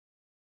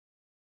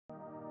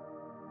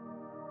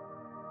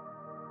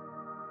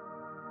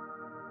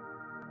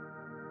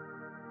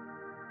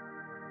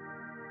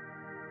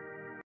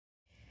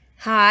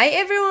Hi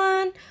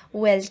everyone,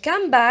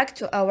 welcome back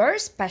to our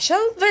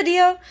special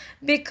video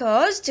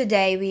because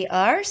today we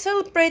are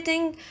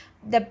celebrating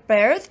the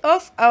birth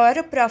of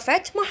our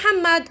Prophet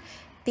Muhammad,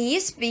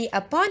 peace be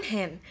upon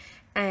him,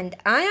 and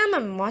I am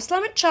a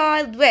Muslim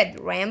child with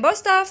rainbow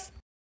stuff.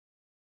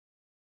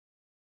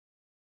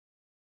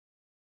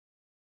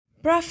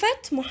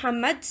 Prophet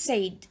Muhammad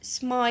said,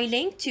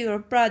 smiling to your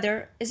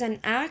brother is an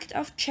act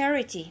of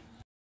charity.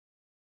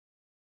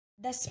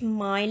 The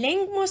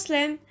smiling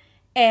Muslim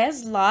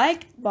is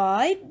liked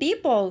by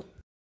people.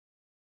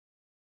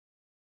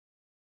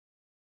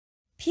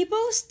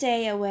 People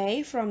stay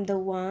away from the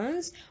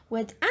ones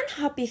with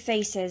unhappy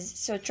faces,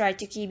 so try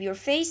to keep your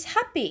face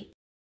happy.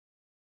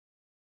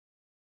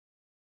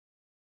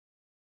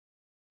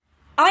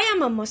 I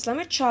am a Muslim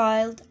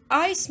child.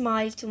 I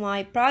smile to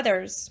my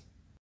brothers.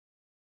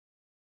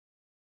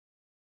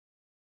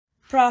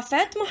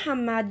 Prophet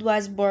Muhammad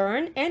was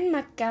born in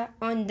Mecca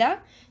on the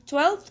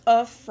 12th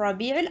of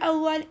Rabi'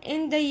 al-Awwal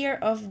in the year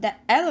of the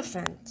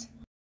elephant.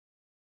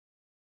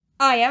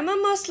 I am a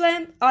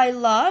Muslim. I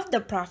love the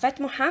Prophet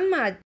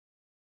Muhammad.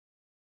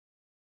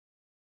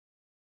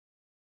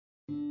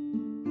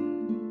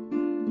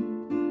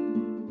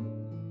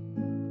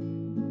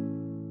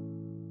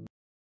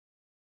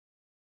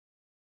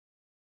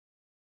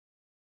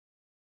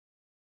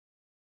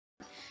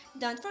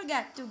 Don't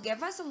forget to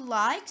give us a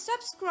like,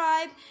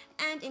 subscribe,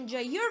 and enjoy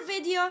your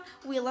video.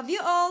 We love you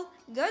all.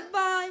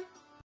 Goodbye.